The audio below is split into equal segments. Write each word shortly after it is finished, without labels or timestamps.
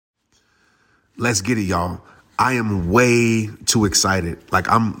Let's get it, y'all. I am way too excited. Like,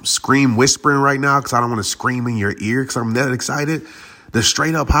 I'm scream whispering right now because I don't want to scream in your ear because I'm that excited. The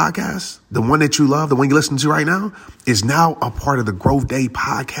Straight Up podcast, the one that you love, the one you're listening to right now, is now a part of the Growth Day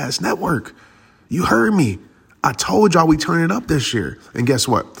Podcast Network. You heard me. I told y'all we turn it up this year. And guess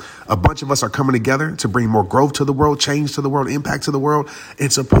what? A bunch of us are coming together to bring more growth to the world, change to the world, impact to the world,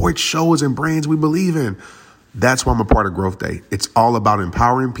 and support shows and brands we believe in. That's why I'm a part of Growth Day. It's all about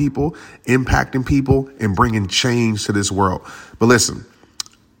empowering people, impacting people, and bringing change to this world. But listen,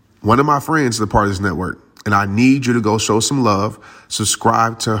 one of my friends is a part of this network, and I need you to go show some love.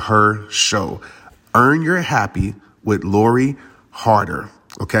 Subscribe to her show. Earn Your Happy with Lori Harder.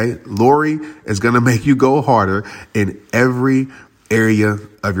 Okay? Lori is going to make you go harder in every area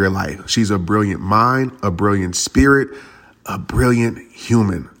of your life. She's a brilliant mind, a brilliant spirit, a brilliant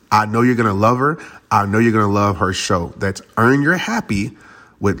human. I know you're going to love her. I know you're going to love her show. That's Earn Your Happy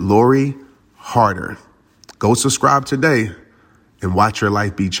with Lori Harder. Go subscribe today and watch your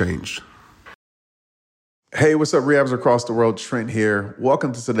life be changed. Hey, what's up, Rehabs across the world? Trent here.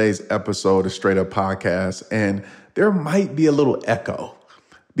 Welcome to today's episode of Straight Up Podcast. And there might be a little echo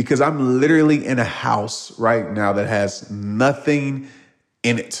because I'm literally in a house right now that has nothing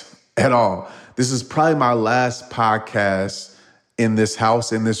in it at all. This is probably my last podcast in this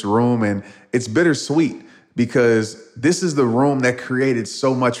house, in this room, and it's bittersweet because this is the room that created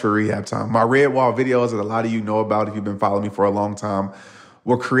so much for Rehab Time. My Red Wall videos that a lot of you know about if you've been following me for a long time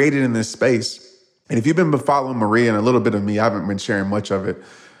were created in this space. And if you've been following Maria and a little bit of me, I haven't been sharing much of it,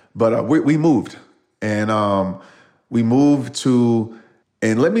 but we moved. And we moved to,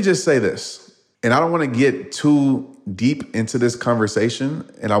 and let me just say this, and I don't want to get too deep into this conversation,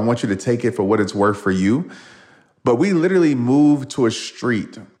 and I want you to take it for what it's worth for you. But we literally moved to a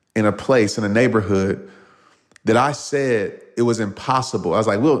street in a place, in a neighborhood that I said it was impossible. I was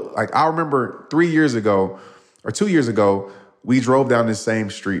like, I remember 3 years ago or 2 years ago, we drove down this same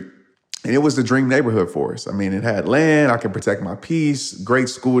street and it was the dream neighborhood for us. I mean, it had land, I could protect my peace, great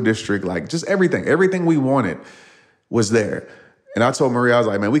school district, like just everything we wanted was there. And I told Maria, I was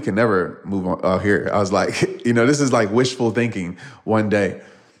like, man, we can never move on here. I was like, this is like wishful thinking one day.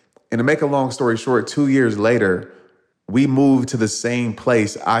 And to make a long story short, 2 years later, we moved to the same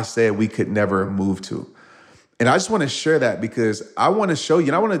place I said we could never move to. And I just want to share that because I want to show you,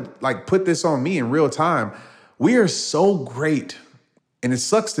 and I want to like put this on me in real time. We are so great, and it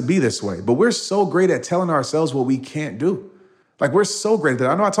sucks to be this way, but we're so great at telling ourselves what we can't do. Like we're so great at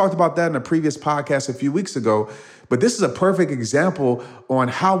that. I know I talked about that in a previous podcast a few weeks ago, but this is a perfect example on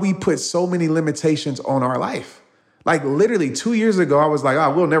how we put so many limitations on our life. Like literally 2 years ago, I was like,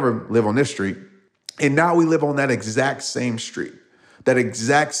 we'll never live on this street. And now we live on that exact same street, that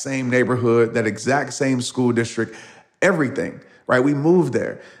exact same neighborhood, that exact same school district, everything, right? We moved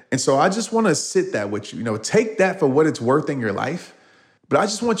there. And so I just want to sit that with you, take that for what it's worth in your life. But I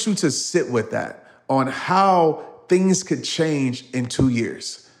just want you to sit with that on how things could change in 2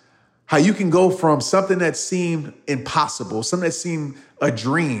 years. How you can go from something that seemed impossible, something that seemed a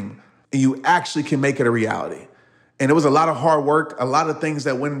dream, and you actually can make it a reality. And it was a lot of hard work, a lot of things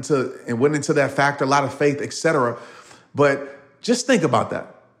that went into that factor, a lot of faith, etc. But just think about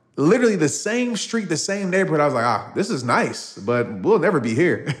that. Literally the same street, the same neighborhood. I was like, this is nice, but we'll never be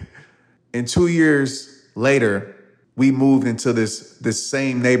here. And 2 years later, we moved into this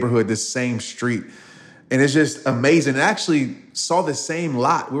same neighborhood, this same street. And it's just amazing. I actually saw the same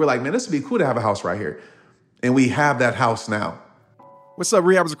lot. We were like, man, this would be cool to have a house right here. And we have that house now. What's up,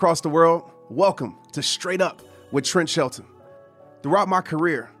 Rehabs across the world? Welcome to Straight Up with Trent Shelton. Throughout my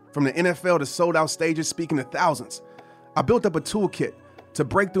career, from the NFL to sold out stages speaking to thousands, I built up a toolkit to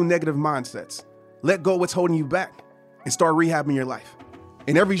break through negative mindsets, let go of what's holding you back, and start rehabbing your life.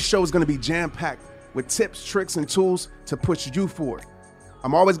 And every show is going to be jam-packed with tips, tricks, and tools to push you forward.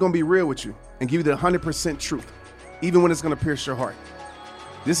 I'm always going to be real with you and give you the 100% truth, even when it's going to pierce your heart.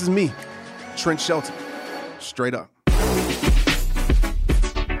 This is me, Trent Shelton, Straight Up.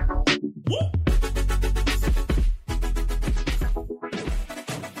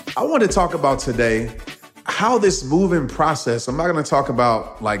 I want to talk about today how this moving process, I'm not going to talk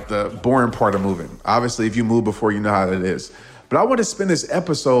about like the boring part of moving. Obviously, if you move before, you know how it is. But I want to spend this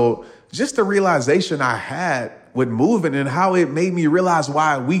episode just the realization I had with moving and how it made me realize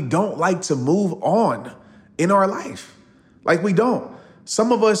why we don't like to move on in our life. Like we don't.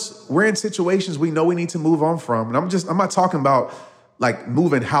 Some of us, we're in situations we know we need to move on from. And I'm not talking about like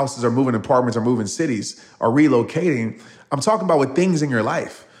moving houses or moving apartments or moving cities or relocating. I'm talking about with things in your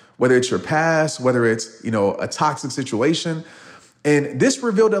life, whether it's your past, whether it's, a toxic situation. And this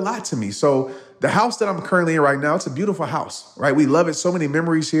revealed a lot to me. So the house that I'm currently in right now, it's a beautiful house, right? We love it. So many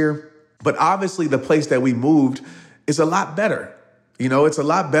memories here. But obviously the place that we moved is a lot better. It's a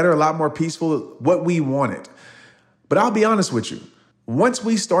lot better, a lot more peaceful, what we wanted. But I'll be honest with you. Once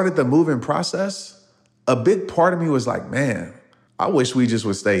we started the moving process, a big part of me was like, man, I wish we just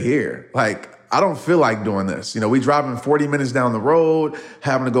would stay here. Like, I don't feel like doing this. We driving 40 minutes down the road,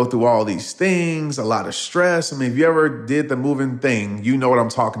 having to go through all these things, a lot of stress. I mean, if you ever did the moving thing, you know what I'm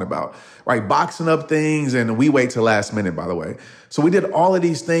talking about, right? Boxing up things, and we wait till last minute, by the way. So we did all of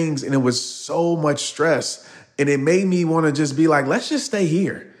these things, and it was so much stress. And it made me want to just be like, let's just stay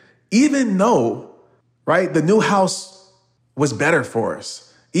here. Even though, right, the new house was better for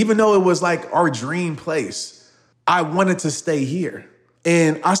us. Even though it was like our dream place, I wanted to stay here.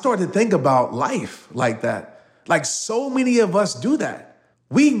 And I started to think about life like that. Like so many of us do that.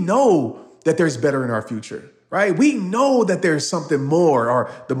 We know that there's better in our future, right? We know that there's something more,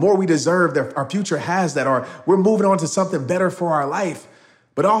 or the more we deserve that our future has that, or we're moving on to something better for our life.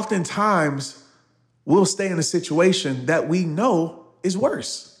 But oftentimes we'll stay in a situation that we know is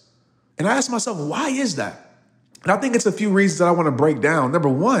worse. And I ask myself, why is that? And I think it's a few reasons that I want to break down. Number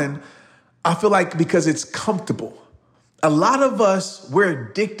one, I feel like because it's comfortable. A lot of us, we're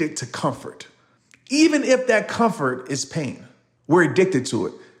addicted to comfort. Even if that comfort is pain, we're addicted to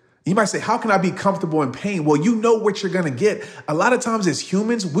it. You might say, how can I be comfortable in pain? Well, you know what you're going to get. A lot of times as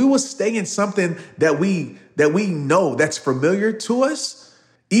humans, we will stay in something that we know that's familiar to us.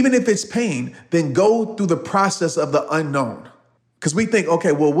 Even if it's pain, then go through the process of the unknown. Because we think,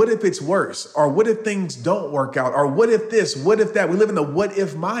 okay, well, what if it's worse? Or what if things don't work out? Or what if this, what if that? We live in the what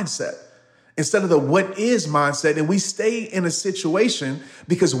if mindset instead of the what is mindset. And we stay in a situation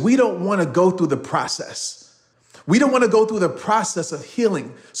because we don't want to go through the process. We don't want to go through the process of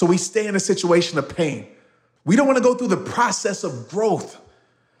healing. So we stay in a situation of pain. We don't want to go through the process of growth.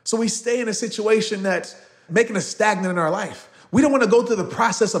 So we stay in a situation that's making us stagnant in our life. We don't want to go through the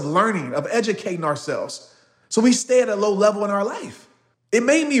process of learning, of educating ourselves. So we stay at a low level in our life. It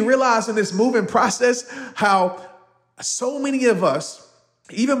made me realize in this moving process how so many of us,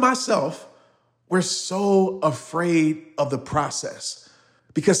 even myself, we're so afraid of the process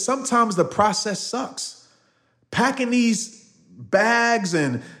because sometimes the process sucks. Packing these bags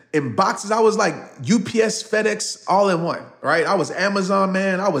and boxes, I was like UPS, FedEx, all in one, right? I was Amazon,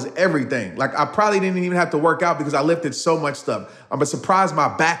 man. I was everything. Like I probably didn't even have to work out because I lifted so much stuff. I'm surprised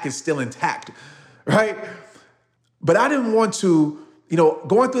my back is still intact, right? But I didn't want to,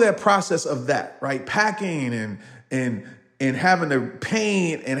 going through that process of that, right? Packing and having to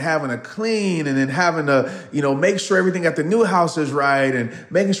paint and having to clean and then having to, make sure everything at the new house is right and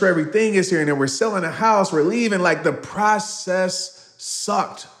making sure everything is here. And then we're selling a house, we're leaving. Like the process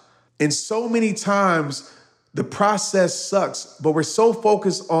sucked. And so many times the process sucks, but we're so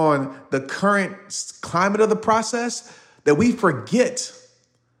focused on the current climate of the process that we forget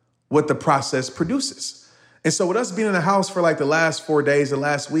what the process produces. And so with us being in the house for like the last 4 days, the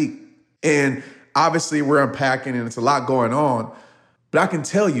last week, and obviously we're unpacking and it's a lot going on, but I can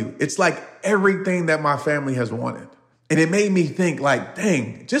tell you, it's like everything that my family has wanted. And it made me think like,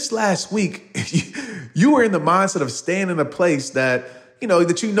 dang, just last week, you were in the mindset of staying in a place that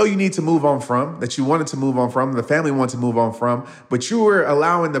you need to move on from, that you wanted to move on from, the family wanted to move on from, but you were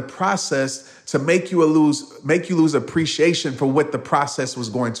allowing the process to make you lose appreciation for what the process was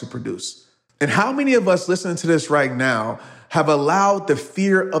going to produce. And how many of us listening to this right now have allowed the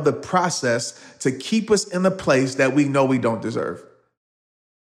fear of the process to keep us in a place that we know we don't deserve?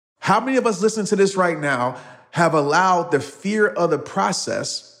 How many of us listening to this right now have allowed the fear of the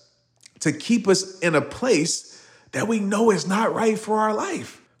process to keep us in a place that we know is not right for our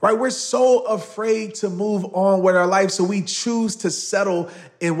life, right? We're so afraid to move on with our life. So we choose to settle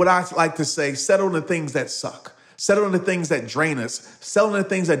in what I like to say, settle in the things that suck. Settle in the things that drain us, settle in the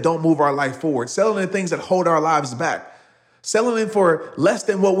things that don't move our life forward, settle in the things that hold our lives back, settling for less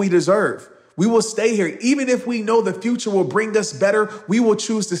than what we deserve. We will stay here. Even if we know the future will bring us better, we will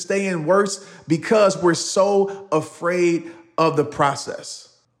choose to stay in worse because we're so afraid of the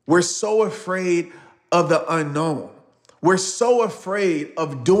process. We're so afraid of the unknown. We're so afraid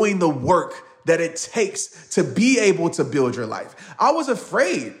of doing the work that it takes to be able to build your life. I was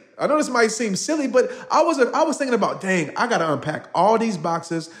afraid. I know this might seem silly, but I was thinking about, dang, I got to unpack all these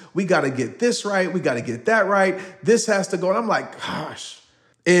boxes. We got to get this right. We got to get that right. This has to go. And I'm like, gosh.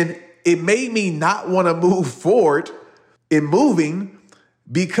 And it made me not want to move forward in moving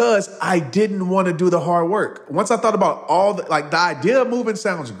because I didn't want to do the hard work. Once I thought about the idea of moving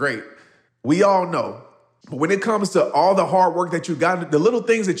sounds great. We all know. But when it comes to all the hard work that you got, the little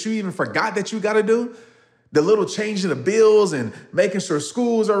things that you even forgot that you got to do, The little changing the bills and making sure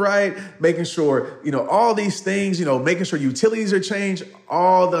schools are right, making sure, all these things, making sure utilities are changed,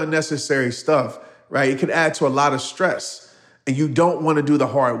 all the unnecessary stuff, right? It could add to a lot of stress, and you don't want to do the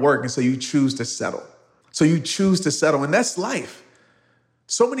hard work. And so you choose to settle. And that's life.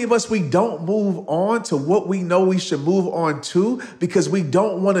 So many of us, we don't move on to what we know we should move on to because we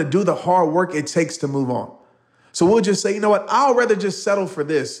don't want to do the hard work it takes to move on. So we'll just say, you know what? I'll rather just settle for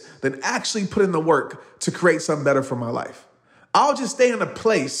this than actually put in the work to create something better for my life. I'll just stay in a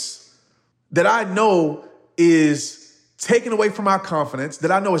place that I know is taking away from my confidence,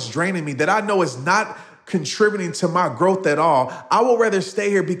 that I know is draining me, that I know is not contributing to my growth at all. I will rather stay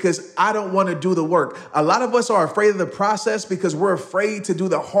here because I don't want to do the work. A lot of us are afraid of the process because we're afraid to do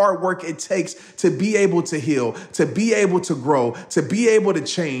the hard work it takes to be able to heal, to be able to grow, to be able to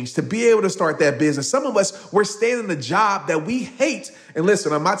change, to be able to start that business. Some of us, we're staying in the job that we hate. And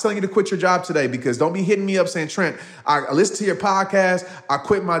listen, I'm not telling you to quit your job today because don't be hitting me up saying, Trent, I listened to your podcast. I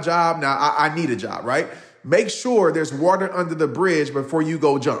quit my job. Now I need a job, right? Make sure there's water under the bridge before you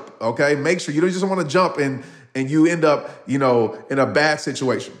go jump, okay? Make sure you don't just want to jump and you end up, in a bad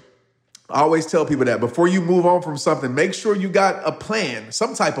situation. I always tell people that before you move on from something, make sure you got a plan,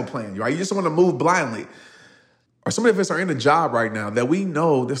 some type of plan, right? You just don't want to move blindly. Or some of us are in a job right now that we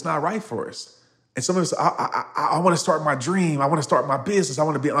know that's not right for us. And some of us, I want to start my dream. I want to start my business. I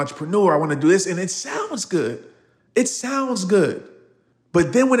want to be an entrepreneur. I want to do this. And it sounds good.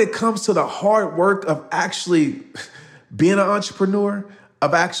 But then when it comes to the hard work of actually being an entrepreneur,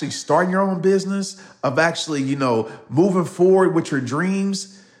 of actually starting your own business, of actually, moving forward with your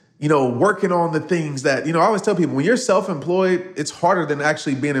dreams, working on the things that, I always tell people when you're self-employed, it's harder than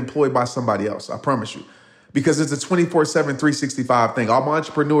actually being employed by somebody else. I promise you, because it's a 24/7, 365 thing. All my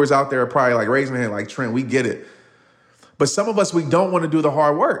entrepreneurs out there are probably like raising their hand like, Trent, we get it. But some of us, we don't want to do the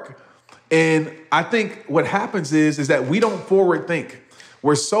hard work. And I think what happens is that we don't forward think.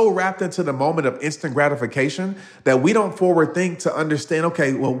 We're so wrapped into the moment of instant gratification that we don't forward think to understand,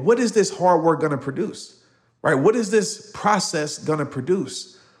 okay, well, what is this hard work going to produce, right? What is this process going to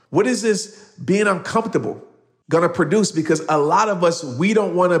produce? What is this being uncomfortable going to produce? Because a lot of us, we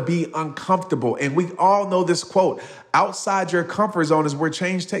don't want to be uncomfortable. And we all know this quote, outside your comfort zone is where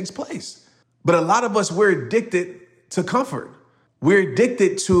change takes place. But a lot of us, we're addicted to comfort. We're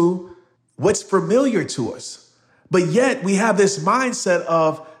addicted to what's familiar to us. But yet we have this mindset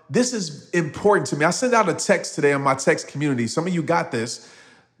of this is important to me. I sent out a text today on my text community. Some of you got this,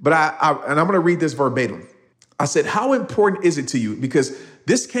 but and I'm going to read this verbatim. I said, how important is it to you? Because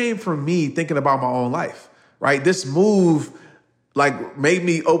this came from me thinking about my own life, right? This move made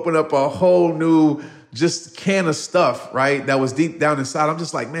me open up a whole new just can of stuff, right? That was deep down inside. I'm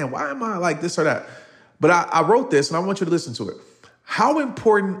just like, man, why am I like this or that? But I wrote this and I want you to listen to it. How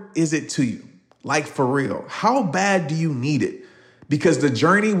important is it to you? Like for real, how bad do you need it? Because the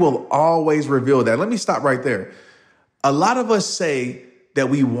journey will always reveal that. Let me stop right there. A lot of us say that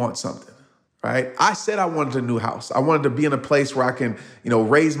we want something, right? I said I wanted a new house. I wanted to be in a place where I can,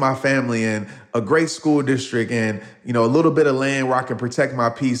 raise my family in a great school district and, a little bit of land where I can protect my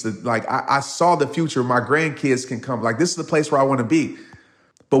peace. Like I saw the future. My grandkids can come. Like this is the place where I want to be.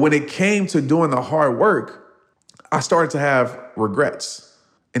 But when it came to doing the hard work, I started to have regrets.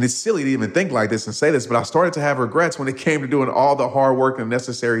 And it's silly to even think like this and say this, but I started to have regrets when it came to doing all the hard work and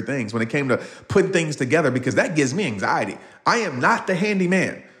necessary things, when it came to putting things together, because that gives me anxiety. I am not the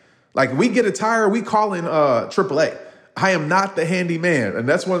handyman. Like we get a tire, we call in AAA. I am not the handyman. And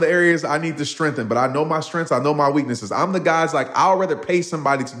that's one of the areas I need to strengthen, but I know my strengths. I know my weaknesses. I'm the guys like, I'll rather pay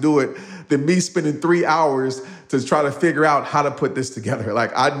somebody to do it than me spending 3 hours to try to figure out how to put this together.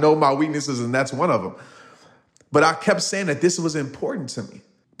 Like I know my weaknesses and that's one of them. But I kept saying that this was important to me.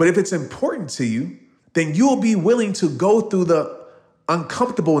 But if it's important to you, then you'll be willing to go through the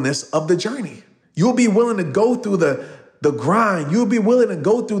uncomfortableness of the journey. You'll be willing to go through the grind. You'll be willing to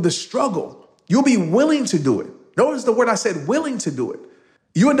go through the struggle. You'll be willing to do it. Notice the word I said, willing to do it.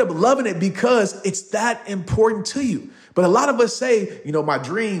 You end up loving it because it's that important to you. But a lot of us say, my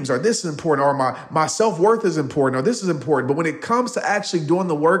dreams or this is important or my self-worth is important or this is important. But when it comes to actually doing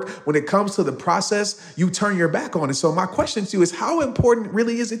the work, when it comes to the process, you turn your back on it. So my question to you is, how important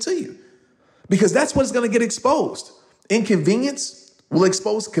really is it to you? Because that's what's going to get exposed. Inconvenience will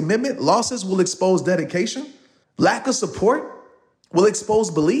expose commitment. Losses will expose dedication. Lack of support will expose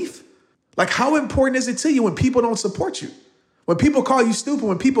belief. Like how important is it to you when people don't support you? When people call you stupid,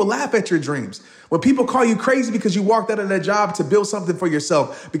 when people laugh at your dreams, when people call you crazy because you walked out of that job to build something for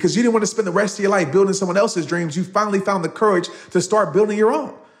yourself, because you didn't want to spend the rest of your life building someone else's dreams, you finally found the courage to start building your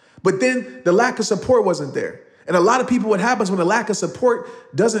own. But then the lack of support wasn't there. And a lot of people, what happens when a lack of support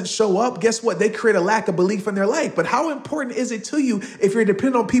doesn't show up, guess what? They create a lack of belief in their life. But how important is it to you if you're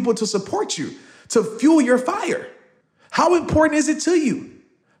dependent on people to support you, to fuel your fire? How important is it to you?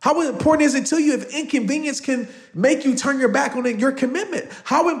 How important is it to you if inconvenience can make you turn your back on your commitment?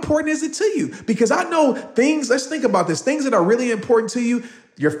 How important is it to you? Because I know things, let's think about this, things that are really important to you,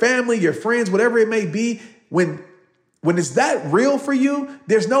 your family, your friends, whatever it may be, when it's that real for you,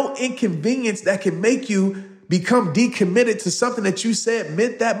 there's no inconvenience that can make you become decommitted to something that you said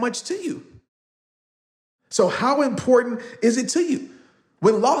meant that much to you. So how important is it to you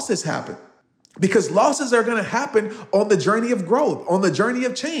when losses happen? Because losses are going to happen on the journey of growth, on the journey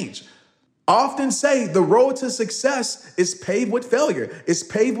of change. I often say the road to success is paved with failure. It's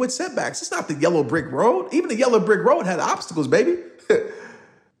paved with setbacks. It's not the yellow brick road. Even the yellow brick road had obstacles, baby.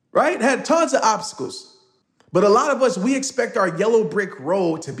 Right? It had tons of obstacles. But a lot of us, we expect our yellow brick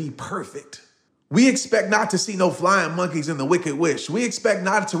road to be perfect. We expect not to see no flying monkeys in the Wicked Witch. We expect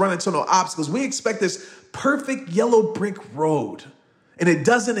not to run into no obstacles. We expect this perfect yellow brick road, and it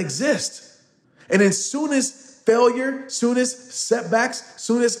doesn't exist. And as soon as failure, soon as setbacks,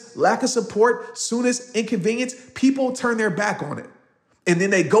 soon as lack of support, soon as inconvenience, people turn their back on it. And then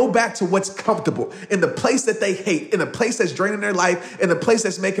they go back to what's comfortable in the place that they hate, in a place that's draining their life, in a place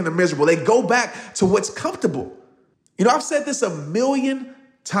that's making them miserable. They go back to what's comfortable. You know, I've said this 1,000,000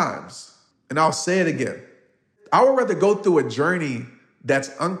 times. And I'll say it again. I would rather go through a journey that's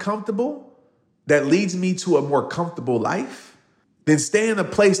uncomfortable, that leads me to a more comfortable life, than stay in a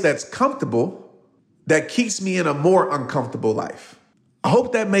place that's comfortable, that keeps me in a more uncomfortable life. I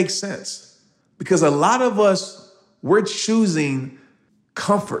hope that makes sense. Because a lot of us, we're choosing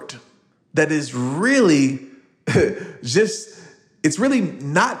comfort that is really it's really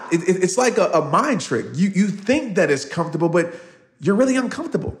not, it's like a mind trick. You think that it's comfortable, but you're really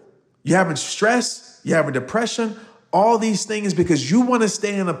uncomfortable. You're having stress, you're having depression, all these things because you want to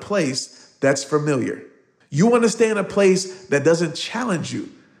stay in a place that's familiar. You want to stay in a place that doesn't challenge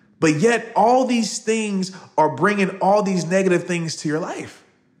you. But yet all these things are bringing all these negative things to your life.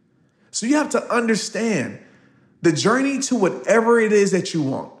 So you have to understand the journey to whatever it is that you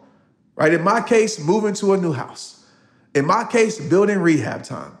want, right? In my case, moving to a new house. In my case, building rehab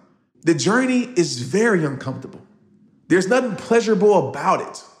time. The journey is very uncomfortable. There's nothing pleasurable about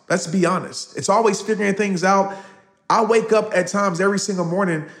it. Let's be honest. It's always figuring things out. I wake up at times every single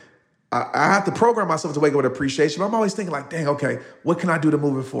morning. I have to program myself to wake up with appreciation. I'm always thinking like, dang, okay, what can I do to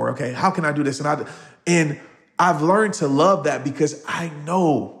move it forward? Okay, how can I do this? And I've learned to love that because I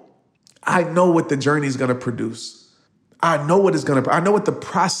know what the journey is going to produce. I know what the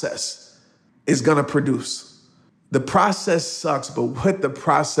process is going to produce. The process sucks, but what the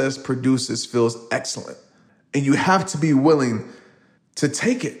process produces feels excellent. And you have to be willing to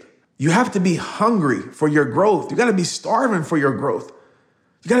take it. You have to be hungry for your growth. You got to be starving for your growth.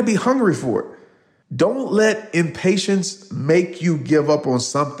 You got to be hungry for it. Don't let impatience make you give up on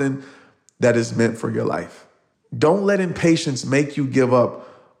something that is meant for your life. Don't let impatience make you give up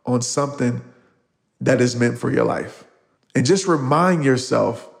on something that is meant for your life. And just remind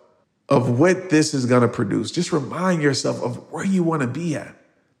yourself of what this is going to produce. Just remind yourself of where you want to be at.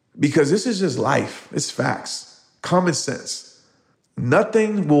 Because this is just life. It's facts. Common sense.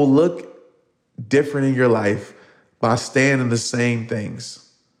 Nothing will look different in your life by staying in the same things.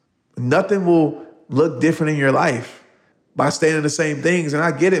 Nothing will look different in your life by staying in the same things. And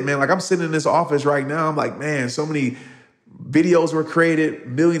I get it, man. Like I'm sitting in this office right now. I'm like, man, so many videos were created.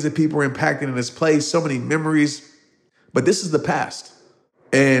 Millions of people were impacted in this place. So many memories. But this is the past.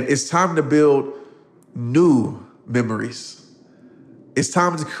 And it's time to build new memories. It's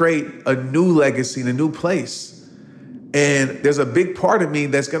time to create a new legacy in a new place. And there's a big part of me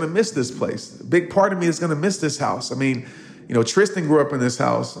that's going to miss this place. A big part of me is going to miss this house. I mean, you know, Tristan grew up in this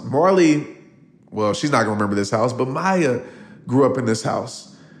house. Marley, well, she's not going to remember this house, but Maya grew up in this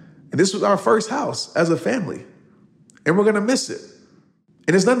house. And this was our first house as a family. And we're going to miss it.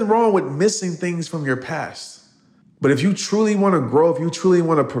 And there's nothing wrong with missing things from your past. But if you truly want to grow, if you truly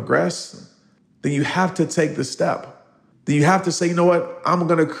want to progress, then you have to take the step. Then you have to say, you know what? I'm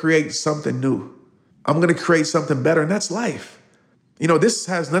going to create something new. I'm going to create something better, and that's life. You know, this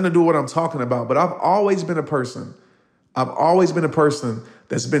has nothing to do with what I'm talking about, but I've always been a person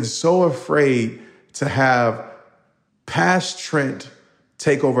that's been so afraid to have past Trent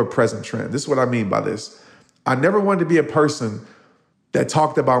take over present Trent. This is what I mean by this. I never wanted to be a person that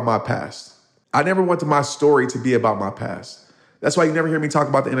talked about my past. I never wanted my story to be about my past. That's why you never hear me talk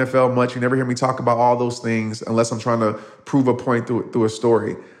about the NFL much. You never hear me talk about all those things unless I'm trying to prove a point through a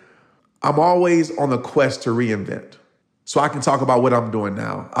story. I'm always on the quest to reinvent. so I can talk about what I'm doing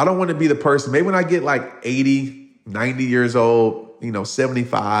now. I don't want to be the person, maybe when I get like 80, 90 years old,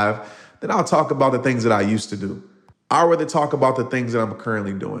 75, then I'll talk about the things that I used to do. I'd rather talk about the things that I'm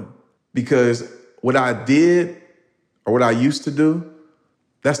currently doing, because what I did or what I used to do,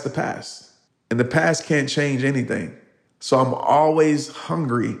 that's the past. And the past can't change anything. So I'm always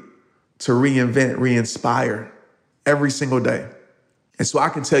hungry to reinvent, re-inspire every single day. And so I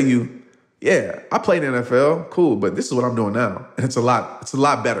can tell you, yeah, I played in the NFL, cool, but this is what I'm doing now. And it's a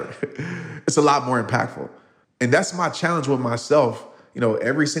lot better. It's a lot more impactful. And that's my challenge with myself,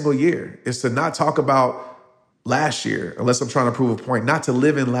 every single year, is to not talk about last year, unless I'm trying to prove a point, not to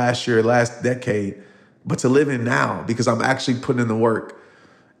live in last year, last decade, but to live in now, because I'm actually putting in the work.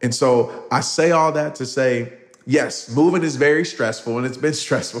 And so I say all that to say, yes, moving is very stressful, and it's been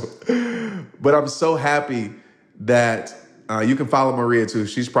stressful, but I'm so happy that you can follow Maria too.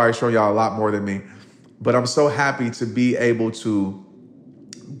 She's probably showing y'all a lot more than me, but I'm so happy to be able to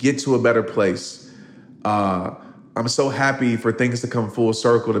get to a better place. I'm so happy for things to come full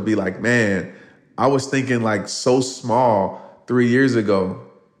circle, to be like, man, I was thinking like so small 3 years ago,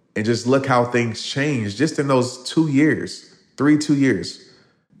 and just look how things changed just in those 2 years, 2 years.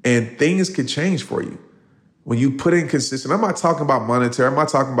 And things could change for you when you put in consistent. I'm not talking about monetary. I'm not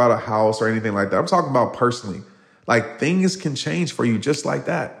talking about a house or anything like that. I'm talking about personally. Like, things can change for you just like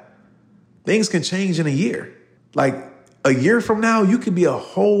that. Things can change in a year. Like, a year from now, you could be a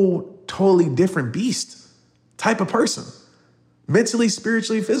whole totally different beast type of person, mentally,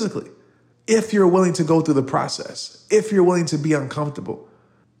 spiritually, physically. If you're willing to go through the process, if you're willing to be uncomfortable,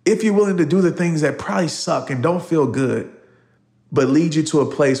 if you're willing to do the things that probably suck and don't feel good, but lead you to a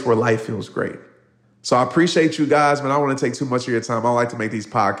place where life feels great. So I appreciate you guys, man. I don't want to take too much of your time. I don't like to make these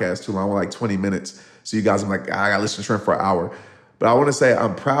podcasts too long. I want like 20 minutes. So you guys, I'm like, I got to listen to Trent for an hour. But I want to say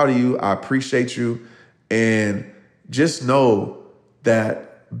I'm proud of you. I appreciate you. And just know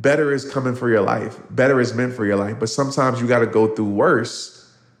that better is coming for your life. Better is meant for your life. But sometimes you got to go through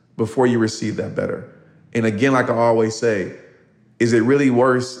worse before you receive that better. And again, like I always say, is it really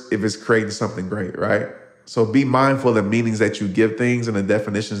worse if it's creating something great, right? So be mindful of the meanings that you give things and the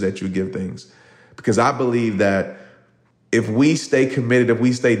definitions that you give things. Because I believe that if we stay committed, if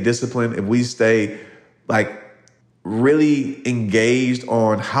we stay disciplined, if we stay like really engaged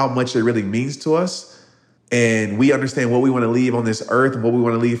on how much it really means to us, and we understand what we want to leave on this earth and what we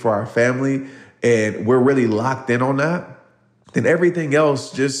want to leave for our family, and we're really locked in on that, then everything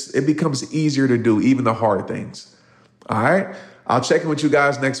else it becomes easier to do, even the hard things. All right? I'll check in with you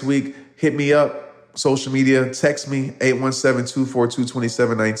guys next week. Hit me up, social media, text me,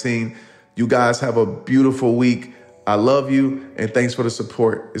 817-242-2719. You guys have a beautiful week. I love you, and thanks for the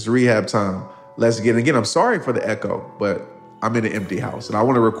support. It's rehab time. Let's get it. Again, I'm sorry for the echo, but I'm in an empty house, and I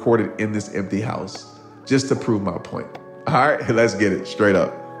want to record it in this empty house just to prove my point. All right, let's get it. Straight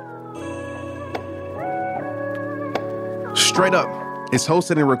Up. Straight Up is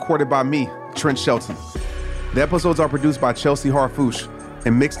hosted and recorded by me, Trent Shelton. The episodes are produced by Chelsea Harfouche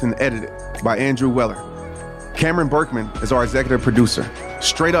and mixed and edited by Andrew Weller. Cameron Berkman is our executive producer.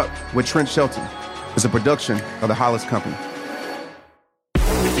 Straight Up with Trent Shelton is a production of the Hollis Company.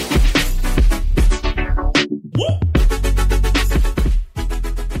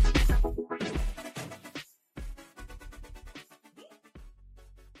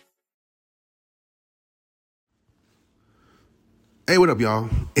 Hey, what up, y'all?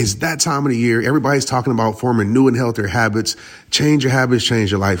 It's that time of the year. Everybody's talking about forming new and healthier habits. Change your habits,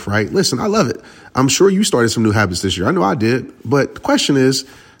 change your life, right? Listen, I love it. I'm sure you started some new habits this year. I know I did. But the question is,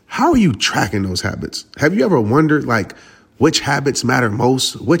 how are you tracking those habits? Have you ever wondered, which habits matter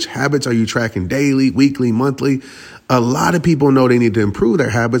most? Which habits are you tracking daily, weekly, monthly? A lot of people know they need to improve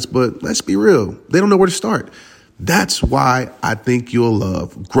their habits, but let's be real. They don't know where to start. That's why I think you'll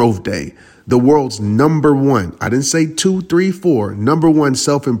love Growth Day, the world's number one, I didn't say 2, 3, 4, number one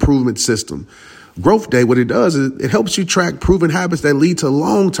self-improvement system. Growth Day, what it does is it helps you track proven habits that lead to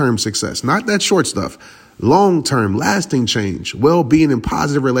long-term success, not that short stuff. Long-term, lasting change, well-being, and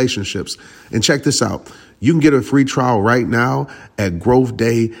positive relationships. And check this out. You can get a free trial right now at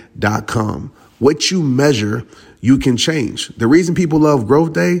growthday.com. What you measure, you can change. The reason people love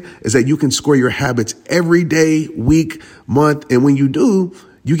Growth Day is that you can score your habits every day, week, month. And when you do,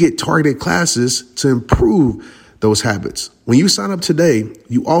 you get targeted classes to improve those habits. When you sign up today,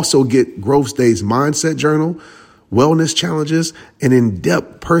 you also get Growth Day's mindset journal, wellness challenges, and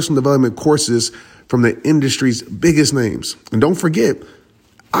in-depth personal development courses from the industry's biggest names. And don't forget,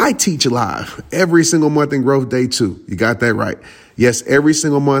 I teach live every single month in Growth Day too. You got that right. Yes, every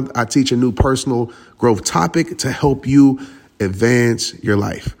single month I teach a new personal growth topic to help you advance your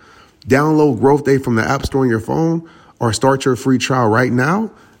life. Download Growth Day from the App Store on your phone or start your free trial right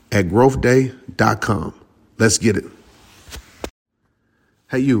now at growthday.com. Let's get it.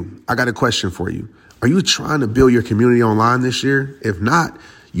 Hey, you, I got a question for you. Are you trying to build your community online this year? If not,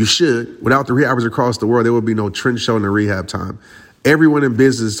 you should. Without the rehabbers across the world, there would be no Trent Shelton and Rehab Time. Everyone in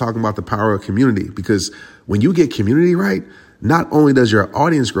business is talking about the power of community, because when you get community right, not only does your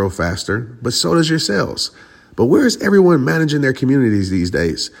audience grow faster, but so does your sales. But where is everyone managing their communities these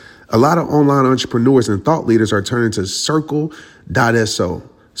days? A lot of online entrepreneurs and thought leaders are turning to Circle.so.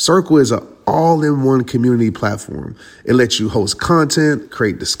 Circle is an all-in-one community platform. It lets you host content,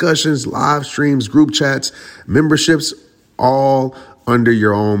 create discussions, live streams, group chats, memberships, all under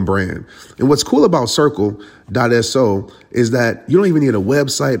your own brand. And what's cool about Circle.so is that you don't even need a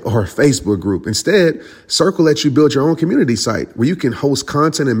website or a Facebook group. Instead, Circle lets you build your own community site where you can host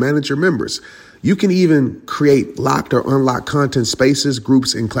content and manage your members. You can even create locked or unlocked content spaces,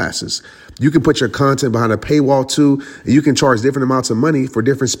 groups, and classes. You can put your content behind a paywall too, and you can charge different amounts of money for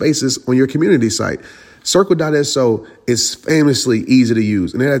different spaces on your community site. Circle.so is famously easy to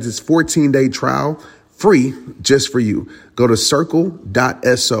use, and it has this 14-day trial free just for you. Go to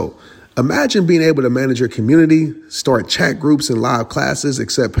Circle.so. Imagine being able to manage your community, start chat groups and live classes,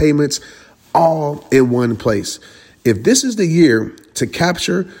 accept payments, all in one place. If this is the year to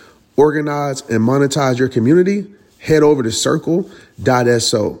capture, organize, and monetize your community, head over to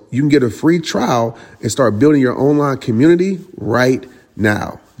Circle.so. You can get a free trial and start building your online community right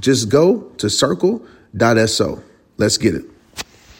now. Just go to Circle.so. Let's get it.